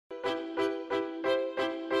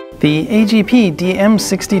The AGP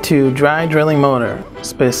DM62 dry drilling motor,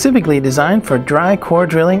 specifically designed for dry core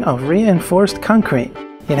drilling of reinforced concrete.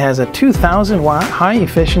 It has a 2000 watt high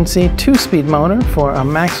efficiency 2-speed motor for a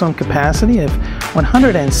maximum capacity of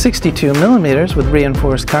 162 millimeters with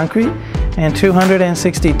reinforced concrete and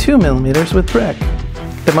 262 millimeters with brick.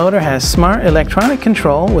 The motor has smart electronic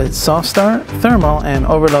control with soft start, thermal and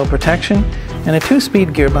overload protection, and a 2-speed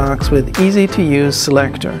gearbox with easy-to-use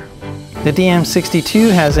selector. The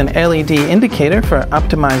DM62 has an LED indicator for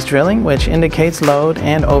optimized drilling, which indicates load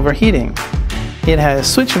and overheating. It has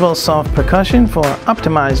switchable soft percussion for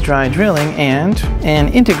optimized dry drilling and an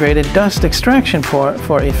integrated dust extraction port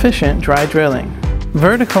for efficient dry drilling.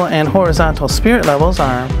 Vertical and horizontal spirit levels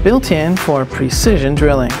are built in for precision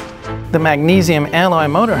drilling. The magnesium alloy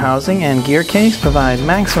motor housing and gear case provide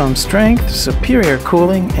maximum strength, superior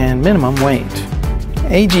cooling, and minimum weight.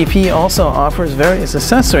 AGP also offers various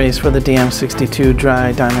accessories for the DM62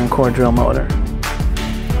 dry diamond core drill motor.